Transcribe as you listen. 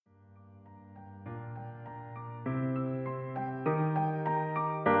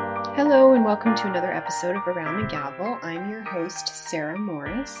Hello and welcome to another episode of Around the Gavel. I'm your host, Sarah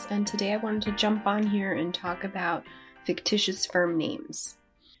Morris, and today I wanted to jump on here and talk about fictitious firm names.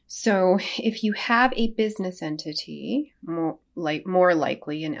 So if you have a business entity, more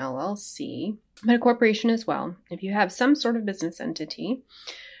likely an LLC, but a corporation as well, if you have some sort of business entity,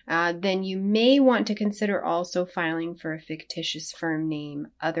 then you may want to consider also filing for a fictitious firm name,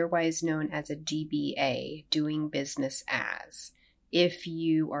 otherwise known as a DBA, doing business as, if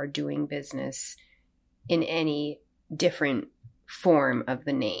you are doing business in any different form of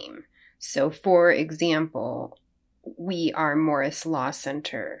the name. So for example, we are Morris Law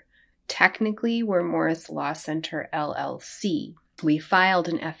Center. Technically, we're Morris Law Center LLC. We filed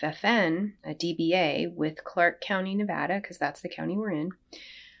an FFN, a DBA, with Clark County, Nevada, because that's the county we're in,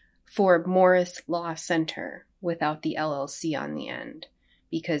 for Morris Law Center without the LLC on the end,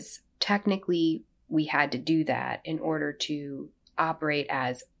 because technically we had to do that in order to operate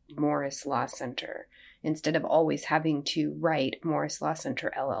as Morris Law Center instead of always having to write Morris Law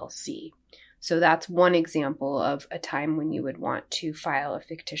Center LLC. So that's one example of a time when you would want to file a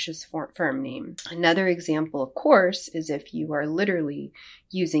fictitious firm name. Another example, of course, is if you are literally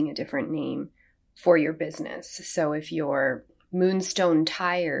using a different name for your business. So if you're Moonstone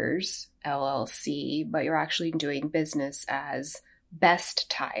Tires LLC, but you're actually doing business as Best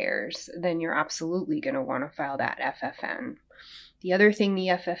Tires, then you're absolutely going to want to file that FFN. The other thing the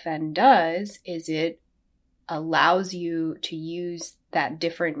FFN does is it allows you to use that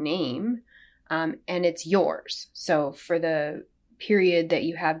different name, and it's yours. So for the period that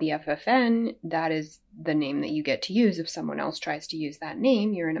you have the FFN, that is the name that you get to use. If someone else tries to use that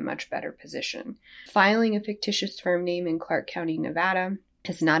name, you're in a much better position. Filing a fictitious firm name in Clark County, Nevada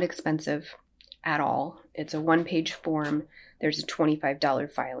is not expensive at all. It's a one-page form. There's a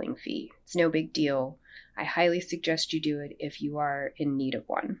 $25 filing fee. It's no big deal. I highly suggest you do it if you are in need of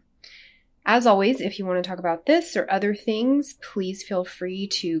one. As always, if you want to talk about this or other things, please feel free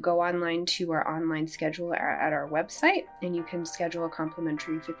to go online to our online schedule at our website, and you can schedule a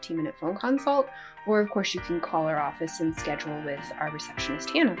complimentary 15-minute phone consult, or of course you can call our office and schedule with our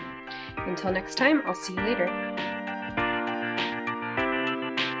receptionist, Hannah. Until next time, I'll see you later.